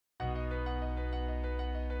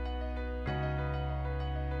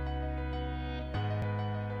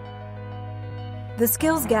The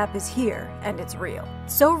skills gap is here, and it's real.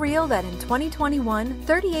 So real that in 2021,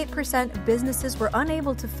 38% of businesses were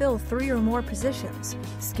unable to fill 3 or more positions.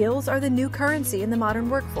 Skills are the new currency in the modern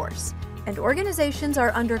workforce, and organizations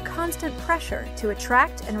are under constant pressure to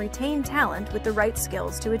attract and retain talent with the right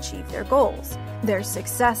skills to achieve their goals. Their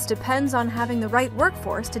success depends on having the right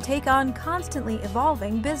workforce to take on constantly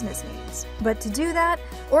evolving business needs. But to do that,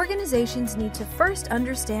 organizations need to first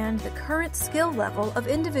understand the current skill level of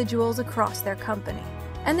individuals across their company.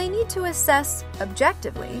 And they need to assess,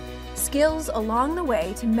 objectively, skills along the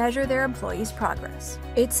way to measure their employees' progress.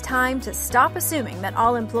 It's time to stop assuming that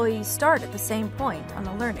all employees start at the same point on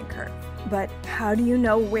the learning curve. But how do you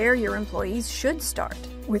know where your employees should start?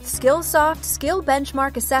 With Skillsoft Skill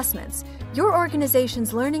Benchmark Assessments, your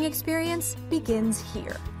organization's learning experience begins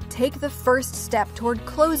here. Take the first step toward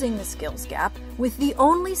closing the skills gap with the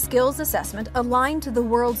only skills assessment aligned to the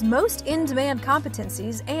world's most in-demand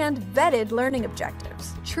competencies and vetted learning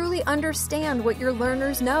objectives. Truly understand what your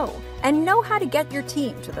learners know and know how to get your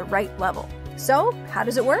team to the right level. So, how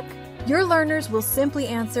does it work? Your learners will simply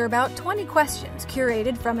answer about 20 questions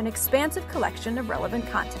curated from an expansive collection of relevant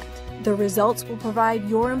content. The results will provide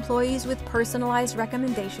your employees with personalized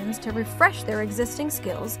recommendations to refresh their existing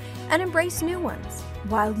skills and embrace new ones,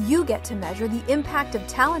 while you get to measure the impact of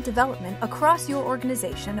talent development across your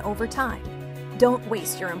organization over time. Don't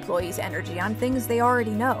waste your employees' energy on things they already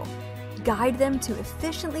know. Guide them to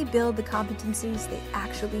efficiently build the competencies they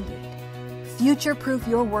actually need. Future-proof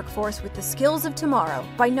your workforce with the skills of tomorrow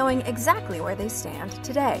by knowing exactly where they stand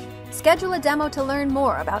today. Schedule a demo to learn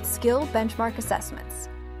more about skill benchmark assessments.